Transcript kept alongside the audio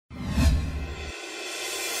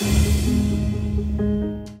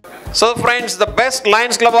So friends, the best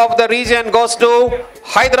Lions Club of the region goes to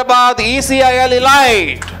Hyderabad ECIL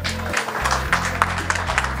Elite.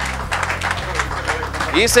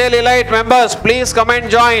 ECIL Elite members, please come and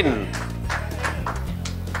join.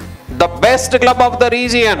 The best club of the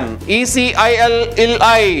region, ECIL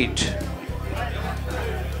Elite.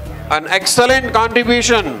 An excellent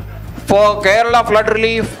contribution for Kerala flood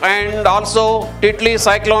relief and also Titli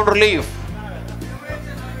cyclone relief.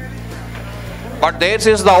 But theirs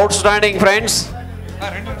is the outstanding, friends.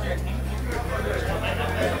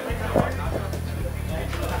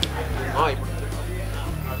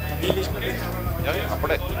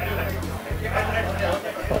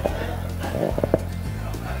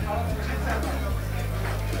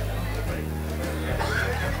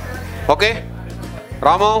 Okay,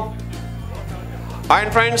 Ramo.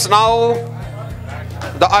 And friends, now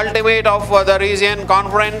the ultimate of the region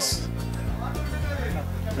conference,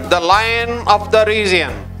 the Lion of the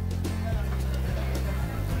region.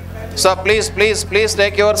 So please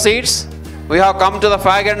take your seats. We have come to the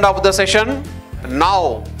fag end of the session.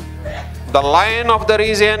 Now the Lion of the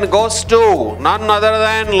region goes to none other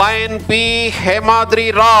than Lion P.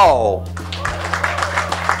 Hemadri Rao.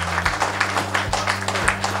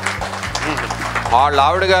 వాళ్ళ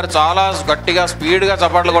ఆవిడ గారు చాలా గట్టిగా స్పీడ్గా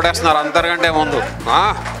చప్పట్లు కొట్టేస్తున్నారు అందరికంటే ముందు.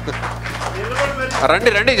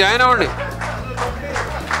 రండి జాయిన్ అవ్వండి.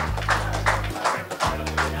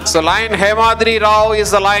 So Lion Hemadri Rao is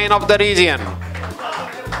the Lion of the region.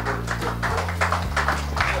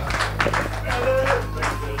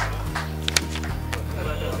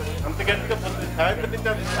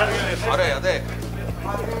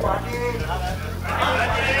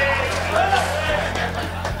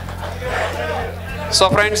 So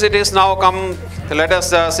friends, it is now come, let us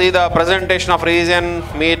see the presentation of region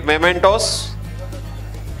meet mementos.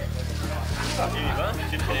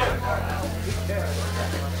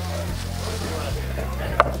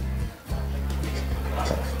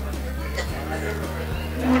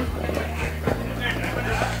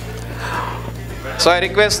 So I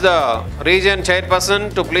request the region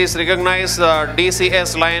chairperson to please recognize DCS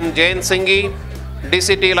Lion Jain Singhi,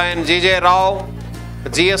 DCT Lion GJ Rao,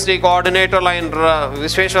 GST coordinator Lion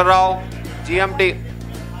Vishweshwar Rao, GMT